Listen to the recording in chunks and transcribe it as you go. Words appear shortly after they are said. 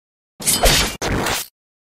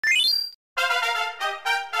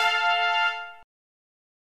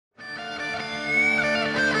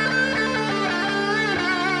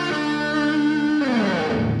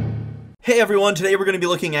Hey everyone, today we're going to be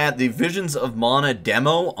looking at the Visions of Mana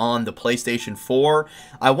demo on the PlayStation 4.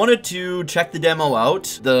 I wanted to check the demo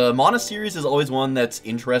out. The Mana series is always one that's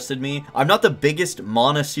interested me. I'm not the biggest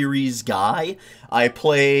Mana series guy. I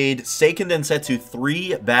played Seiken Densetsu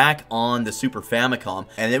 3 back on the Super Famicom,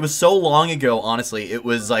 and it was so long ago, honestly. It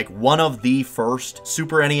was like one of the first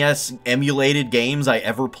Super NES emulated games I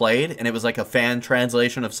ever played, and it was like a fan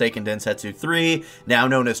translation of Seiken Densetsu 3, now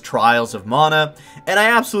known as Trials of Mana, and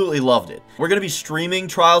I absolutely loved it. We're going to be streaming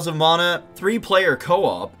Trials of Mana 3-player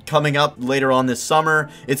co-op coming up later on this summer.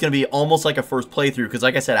 It's going to be almost like a first playthrough because,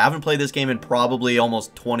 like I said, I haven't played this game in probably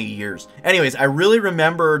almost 20 years. Anyways, I really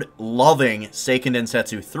remembered loving Seiken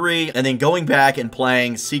Densetsu 3 and then going back and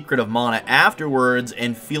playing Secret of Mana afterwards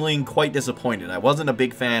and feeling quite disappointed. I wasn't a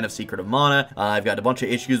big fan of Secret of Mana. I've got a bunch of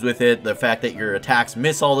issues with it. The fact that your attacks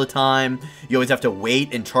miss all the time. You always have to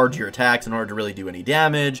wait and charge your attacks in order to really do any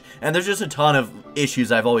damage. And there's just a ton of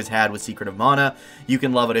issues I've always had with Secret of Mana. You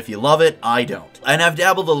can love it if you love it. I don't. And I've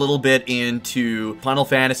dabbled a little bit into Final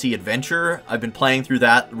Fantasy Adventure. I've been playing through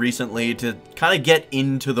that recently to kind of get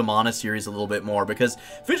into the Mana series a little bit more because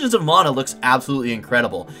Visions of Mana looks absolutely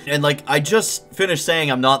incredible. And like, I just finished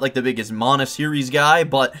saying I'm not like the biggest Mana series guy,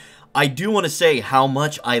 but I do want to say how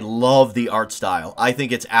much I love the art style. I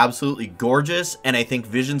think it's absolutely gorgeous, and I think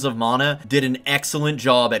Visions of Mana did an excellent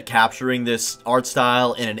job at capturing this art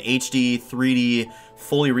style in an HD, 3D,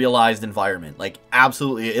 fully realized environment. Like,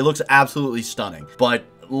 absolutely, it looks absolutely stunning. But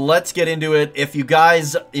let's get into it. If you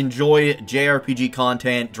guys enjoy JRPG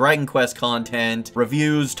content, Dragon Quest content,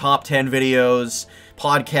 reviews, top 10 videos,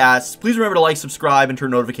 podcasts, please remember to like, subscribe, and turn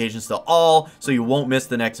notifications to all so you won't miss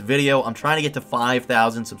the next video. I'm trying to get to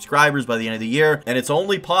 5,000 subscribers by the end of the year, and it's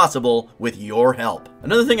only possible with your help.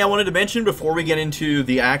 Another thing I wanted to mention before we get into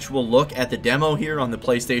the actual look at the demo here on the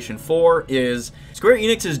PlayStation 4 is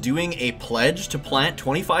SquareEnix is doing a pledge to plant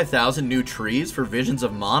 25,000 new trees for Visions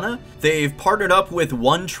of Mana. They've partnered up with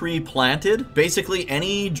One Tree Planted. Basically,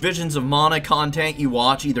 any Visions of Mana content you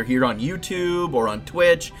watch either here on YouTube or on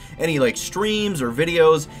Twitch, any like streams or videos,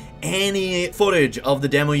 any footage of the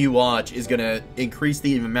demo you watch is going to increase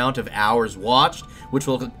the amount of hours watched, which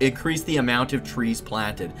will increase the amount of trees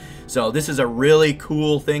planted. So this is a really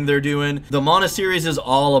cool thing they're doing. The Mana series is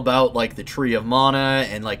all about like the Tree of Mana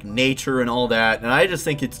and like nature and all that, and I just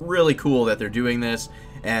think it's really cool that they're doing this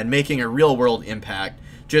and making a real world impact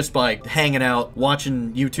just by hanging out,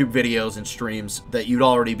 watching YouTube videos and streams that you'd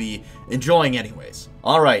already be enjoying anyways.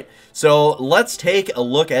 Alright, so let's take a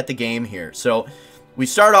look at the game here. So we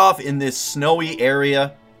start off in this snowy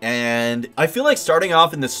area, and I feel like starting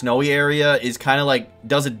off in the snowy area is kind of like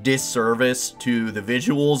does a disservice to the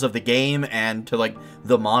visuals of the game and to like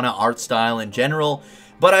the Mana art style in general.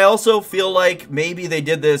 But I also feel like maybe they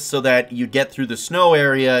did this so that you'd get through the snow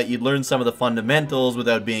area, you'd learn some of the fundamentals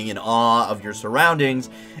without being in awe of your surroundings,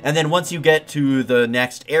 and then once you get to the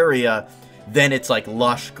next area, then it's like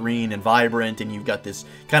lush, green, and vibrant, and you've got this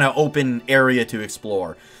kind of open area to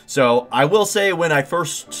explore. So I will say when I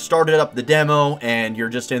first started up the demo and you're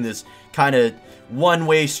just in this kind of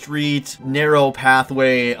one-way street, narrow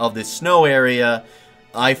pathway of this snow area,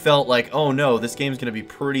 I felt like, oh no, this game's going to be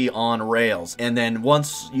pretty on rails. And then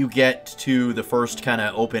once you get to the first kind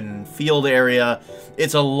of open field area,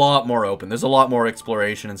 it's a lot more open. There's a lot more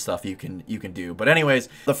exploration and stuff you can do. But anyways,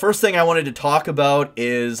 the first thing I wanted to talk about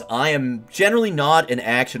is I am generally not an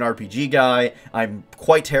action RPG guy. I'm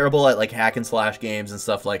quite terrible at like hack and slash games and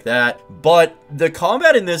stuff like that. But the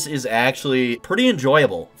combat in this is actually pretty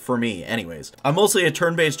enjoyable for me anyways. I'm mostly a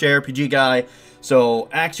turn-based JRPG guy, so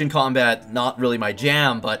action combat, not really my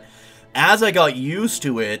jam, but as I got used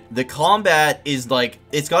to it, the combat is like,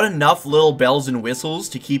 it's got enough little bells and whistles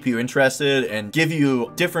to keep you interested and give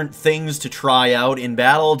you different things to try out in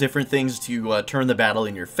battle, different things to turn the battle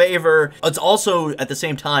in your favor. It's also, at the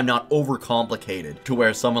same time, not overcomplicated to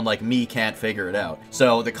where someone like me can't figure it out.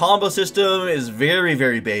 So the combo system is very,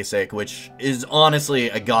 very basic, which is honestly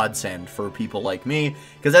a godsend for people like me,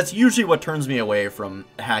 because that's usually what turns me away from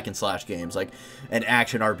hack and slash games, like, and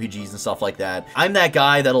action RPGs and stuff like that. I'm that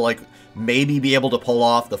guy that'll like maybe be able to pull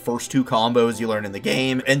off the first 2 combos you learn in the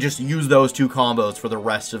game and just use those 2 combos for the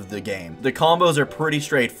rest of the game. The combos are pretty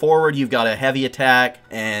straightforward. You've got a heavy attack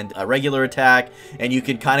and a regular attack, and you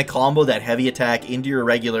can kind of combo that heavy attack into your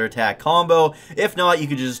regular attack combo. If not, you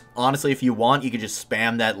could just, honestly, if you want, you could just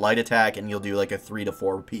spam that light attack and you'll do like a 3 to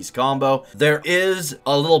 4 piece combo. There is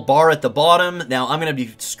a little bar at the bottom. Now, I'm going to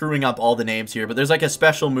be screwing up all the names here, but there's like a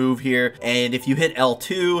special move here, and if you hit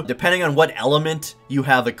L2, depending on what element you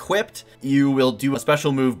have equipped, you will do a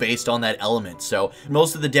special move based on that element. So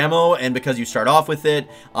most of the demo, and because you start off with it,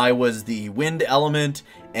 I was the wind element,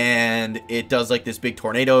 and it does like this big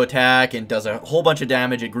tornado attack and does a whole bunch of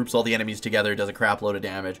damage. It groups all the enemies together, does a crap load of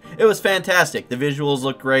damage. It was fantastic. The visuals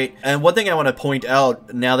look great. And one thing I want to point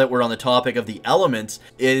out now that we're on the topic of the elements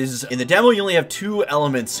is in the demo you only have 2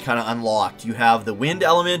 elements kind of unlocked. You have the wind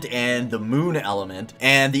element and the moon element,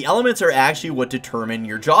 and the elements are actually what determine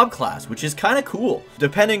your job class, which is kind of cool.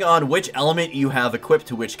 Depending on which element you have equipped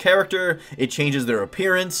to which character, it changes their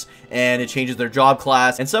appearance and it changes their job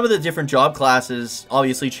class, and some of the different job classes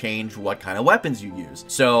obviously change what kind of weapons you use.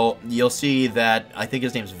 So you'll see that I think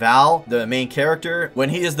his name's Val, the main character. When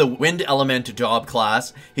he is the wind element job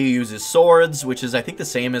class, he uses swords, which is I think the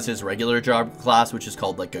same as his regular job class, which is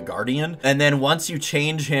called like a guardian. And then once you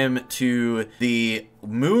change him to the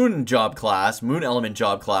moon job class, moon element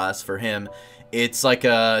job class for him, it's like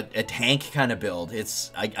a tank kind of build.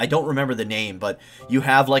 I don't remember the name, but you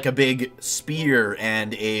have like a big spear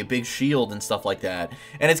and a big shield and stuff like that.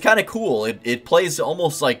 And it's kind of cool. It plays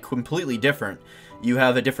almost like completely different. You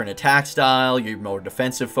have a different attack style, you're more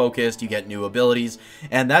defensive focused, you get new abilities.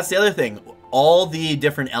 And that's the other thing. All the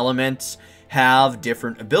different elements have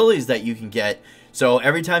different abilities that you can get. So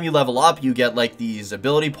every time you level up, you get like these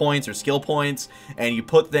ability points or skill points, and you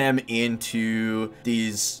put them into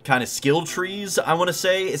these kind of skill trees, I want to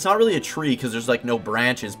say. It's not really a tree because there's like no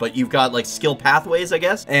branches, but you've got like skill pathways, I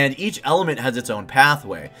guess, and each element has its own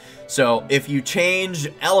pathway. So if you change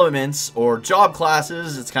elements or job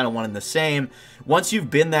classes, it's kind of one and the same. Once you've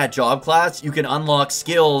been that job class, you can unlock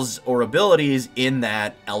skills or abilities in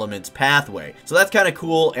that element's pathway. So that's kind of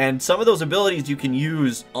cool, and some of those abilities you can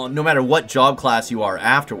use on no matter what job class you are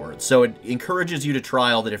afterwards. So it encourages you to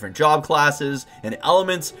try all the different job classes and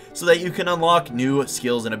elements so that you can unlock new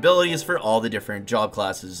skills and abilities for all the different job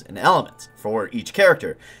classes and elements for each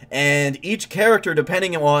character. And each character,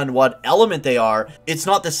 depending on what element they are, it's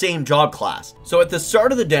not the same job class. So at the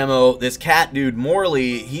start of the demo, this cat dude,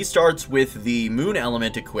 Morley, he starts with the moon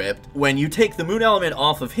element equipped. When you take the moon element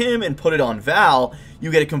off of him and put it on Val, you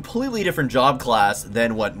get a completely different job class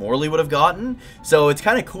than what Morley would have gotten. So it's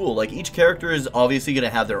kind of cool. Like, each character is obviously going to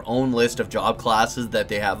have their own list of job classes that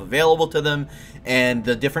they have available to them, and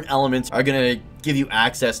the different elements are going to give you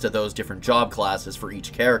access to those different job classes for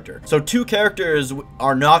each character. So 2 characters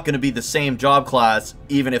are not going to be the same job class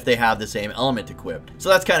even if they have the same element equipped. So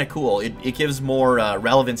that's kind of cool. It gives more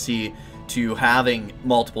relevancy to having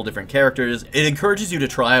multiple different characters. It encourages you to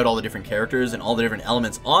try out all the different characters and all the different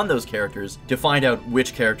elements on those characters to find out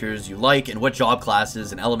which characters you like and what job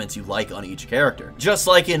classes and elements you like on each character. Just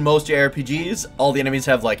like in most JRPGs, all the enemies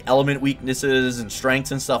have like element weaknesses and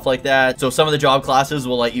strengths and stuff like that. So some of the job classes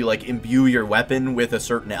will let you like imbue your weapon with a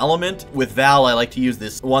certain element. With Val, I like to use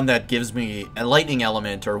this one that gives me a lightning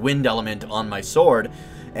element or wind element on my sword.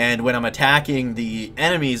 And when I'm attacking the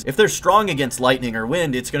enemies, if they're strong against lightning or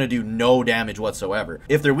wind, it's going to do no damage whatsoever.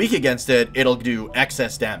 If they're weak against it, it'll do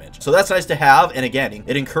excess damage. So that's nice to have, and again,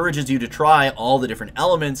 it encourages you to try all the different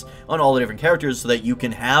elements on all the different characters so that you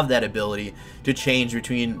can have that ability to change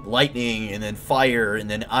between lightning and then fire and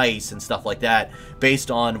then ice and stuff like that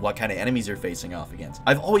based on what kind of enemies you're facing off against.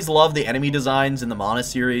 I've always loved the enemy designs in the Mana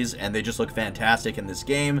series, and they just look fantastic in this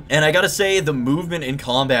game. And I gotta say, the movement in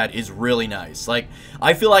combat is really nice. Like,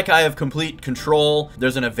 I feel like I have complete control.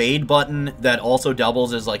 There's an evade button that also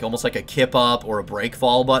doubles as like almost like a kip up or a break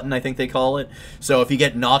fall button, I think they call it. So if you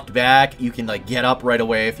get knocked back, you can like get up right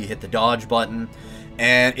away if you hit the dodge button.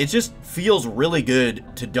 And it just feels really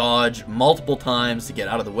good to dodge multiple times to get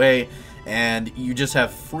out of the way, and you just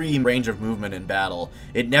have free range of movement in battle.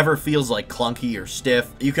 It never feels like clunky or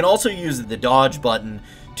stiff. You can also use the dodge button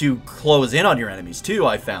to close in on your enemies too,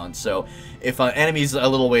 I found. So if an enemy's a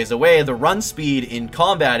little ways away, the run speed in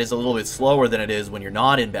combat is a little bit slower than it is when you're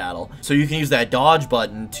not in battle. So you can use that dodge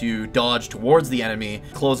button to dodge towards the enemy,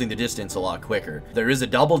 closing the distance a lot quicker. There is a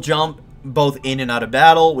double jump both in and out of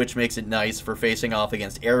battle, which makes it nice for facing off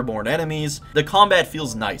against airborne enemies. The combat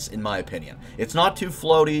feels nice, in my opinion. It's not too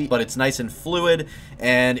floaty, but it's nice and fluid,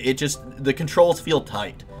 and the controls feel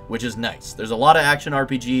tight, which is nice. There's a lot of action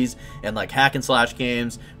RPGs and like hack and slash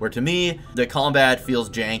games where, to me, the combat feels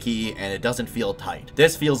janky and it doesn't feel tight.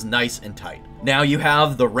 This feels nice and tight. Now you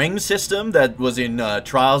have the ring system that was in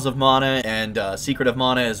Trials of Mana and Secret of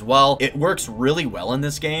Mana as well. It works really well in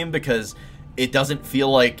this game because it doesn't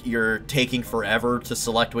feel like you're taking forever to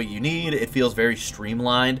select what you need. It feels very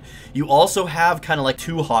streamlined. You also have kind of like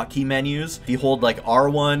 2 hotkey menus. If you hold like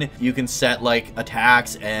R1, you can set like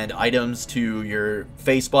attacks and items to your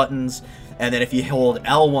face buttons. And then if you hold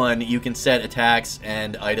L1, you can set attacks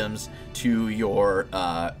and items to your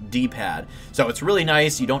D-pad. So it's really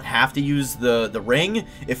nice. You don't have to use the ring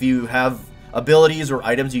if you have abilities or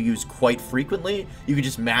items you use quite frequently, you can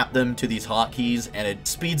just map them to these hotkeys, and it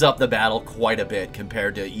speeds up the battle quite a bit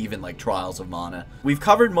compared to even like Trials of Mana. We've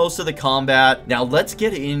covered most of the combat. Now let's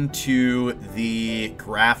get into the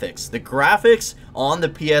graphics. The graphics on the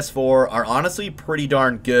PS4 are honestly pretty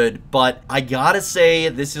darn good, but I gotta say,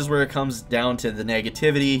 this is where it comes down to the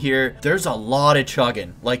negativity here. There's a lot of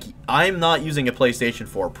chugging. Like, I'm not using a PlayStation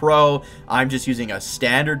 4 Pro, I'm just using a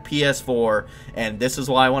standard PS4, and this is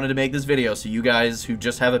why I wanted to make this video, so you guys who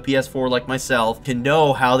just have a PS4 like myself can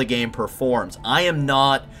know how the game performs. I am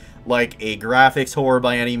not like a graphics whore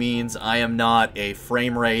by any means. I am not a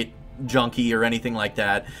frame rate junkie or anything like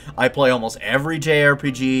that. I play almost every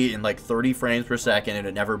JRPG in like 30 frames per second, and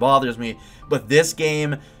it never bothers me, but this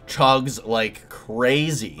game chugs like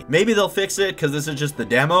crazy. Maybe they'll fix it because this is just the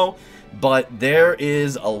demo, but there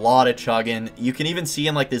is a lot of chugging. You can even see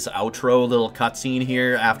in like this outro little cutscene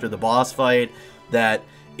here after the boss fight that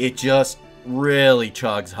it just really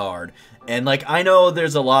chugs hard. And like, I know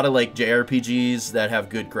there's a lot of like JRPGs that have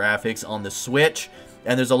good graphics on the Switch,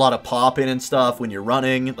 and there's a lot of pop-in and stuff when you're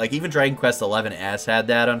running. Like, even Dragon Quest XI-S had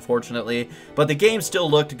that, unfortunately. But the game still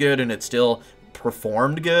looked good, and it still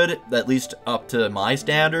performed good, at least up to my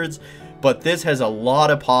standards. But this has a lot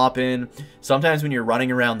of pop-in. Sometimes when you're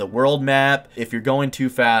running around the world map, if you're going too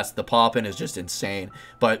fast, the pop-in is just insane.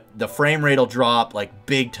 But the frame rate will drop like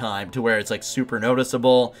big time to where it's like super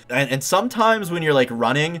noticeable. And sometimes when you're like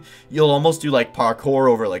running, you'll almost do like parkour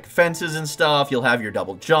over like fences and stuff. You'll have your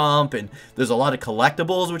double jump, and there's a lot of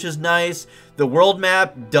collectibles, which is nice. The world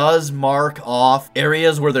map does mark off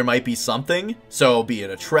areas where there might be something. So be it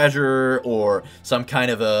a treasure or some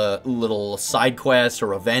kind of a little side quest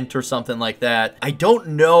or event or something like that. I don't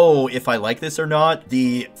know if I like this or not.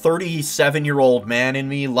 The 37-year-old man in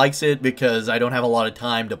me likes it because I don't have a lot of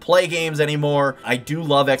time to play games anymore. I do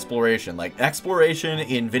love exploration. Like, exploration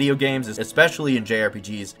in video games, especially in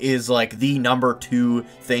JRPGs, is like the #2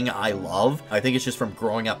 thing I love. I think it's just from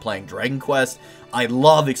growing up playing Dragon Quest. I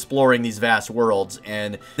love exploring these vast worlds,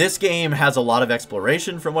 and this game has a lot of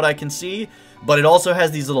exploration from what I can see, but it also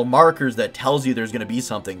has these little markers that tells you there's going to be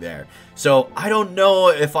something there. So I don't know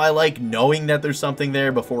if I like knowing that there's something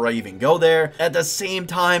there before I even go there. At the same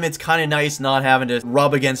time, it's kind of nice not having to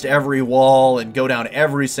rub against every wall and go down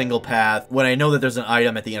every single path when I know that there's an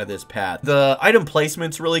item at the end of this path. The item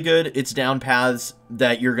placement's really good. It's down paths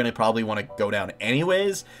that you're going to probably want to go down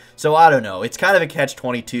anyways. So I don't know. It's kind of a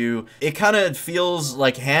catch-22. It kind of feels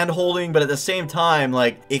like hand-holding, but at the same time,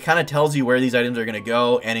 like, it kind of tells you where these items are going to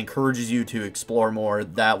go and encourages you to explore more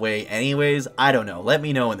that way anyways. I don't know. Let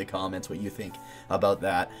me know in the comments what you think about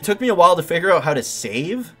that. It took me a while to figure out how to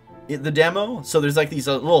save the demo. So there's like these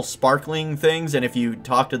little sparkling things, and if you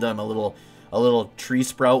talk to them, a little tree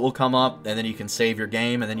sprout will come up, and then you can save your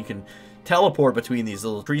game, and then you can teleport between these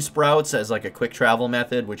little tree sprouts as like a quick travel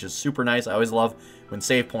method, which is super nice. I always love when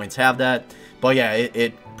save points have that. But yeah,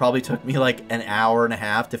 it probably took me like an hour and a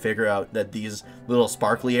half to figure out that these little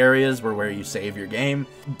sparkly areas were where you save your game.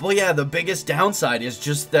 But yeah, the biggest downside is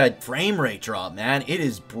just that frame rate drop, man. It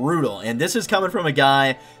is brutal, and this is coming from a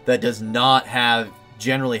guy that does not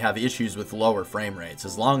generally have issues with lower frame rates,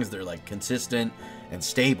 as long as they're like consistent and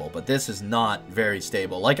stable. But this is not very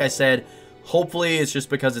stable. Like I said, hopefully it's just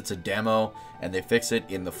because it's a demo and they fix it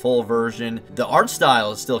in the full version. The art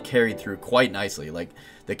style is still carried through quite nicely. Like,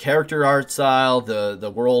 the character art style,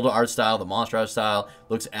 the world art style, the monster art style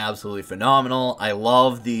looks absolutely phenomenal. I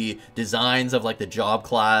love the designs of like the job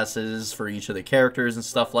classes for each of the characters and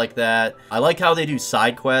stuff like that. I like how they do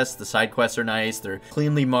side quests. The side quests are nice. They're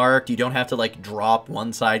cleanly marked. You don't have to like drop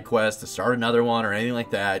one side quest to start another one or anything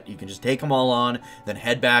like that. You can just take them all on, then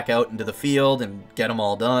head back out into the field and get them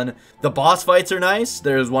all done. The boss fights are nice.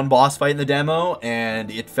 There's one boss fight in the demo,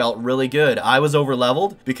 and it felt really good. I was over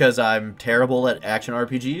leveled because I'm terrible at action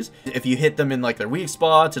RPGs. If you hit them in like their weak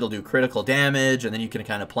spots, it'll do critical damage, and then you can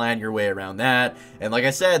kind of plan your way around that. And like I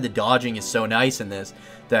said, the dodging is so nice in this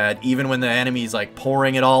that even when the enemy's like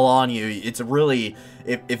pouring it all on you, it's really,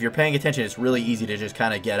 if you're paying attention, it's really easy to just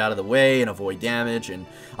kind of get out of the way and avoid damage. And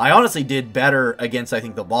I honestly did better against, I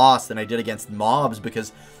think, the boss than I did against mobs,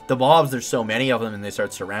 because the mobs, there's so many of them and they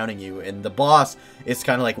start surrounding you, and the boss is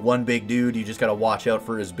kind of like one big dude. You just gotta watch out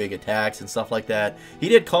for his big attacks and stuff like that. He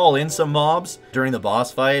did call in some mobs during the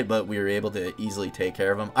boss fight, but we were able to easily take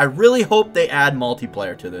care of him. I really hope they add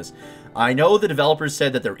multiplayer to this. I know the developers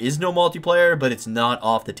said that there is no multiplayer, but it's not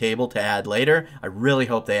off the table to add later. I really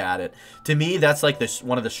hope they add it. To me, that's like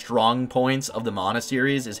one of the strong points of the Mana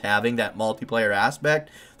series, is having that multiplayer aspect.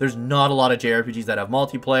 There's not a lot of JRPGs that have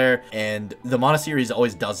multiplayer, and the Mana series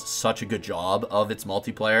always does such a good job of its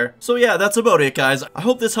multiplayer. So yeah, that's about it, guys. I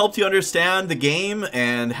hope this helped you understand the game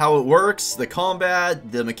and how it works, the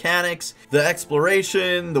combat, the mechanics, the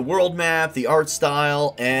exploration, the world map, the art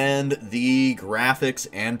style, and the graphics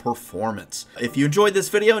and performance. If you enjoyed this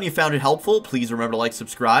video and you found it helpful, please remember to like,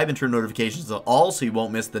 subscribe, and turn notifications on all so you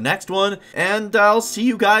won't miss the next one. And I'll see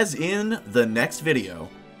you guys in the next video.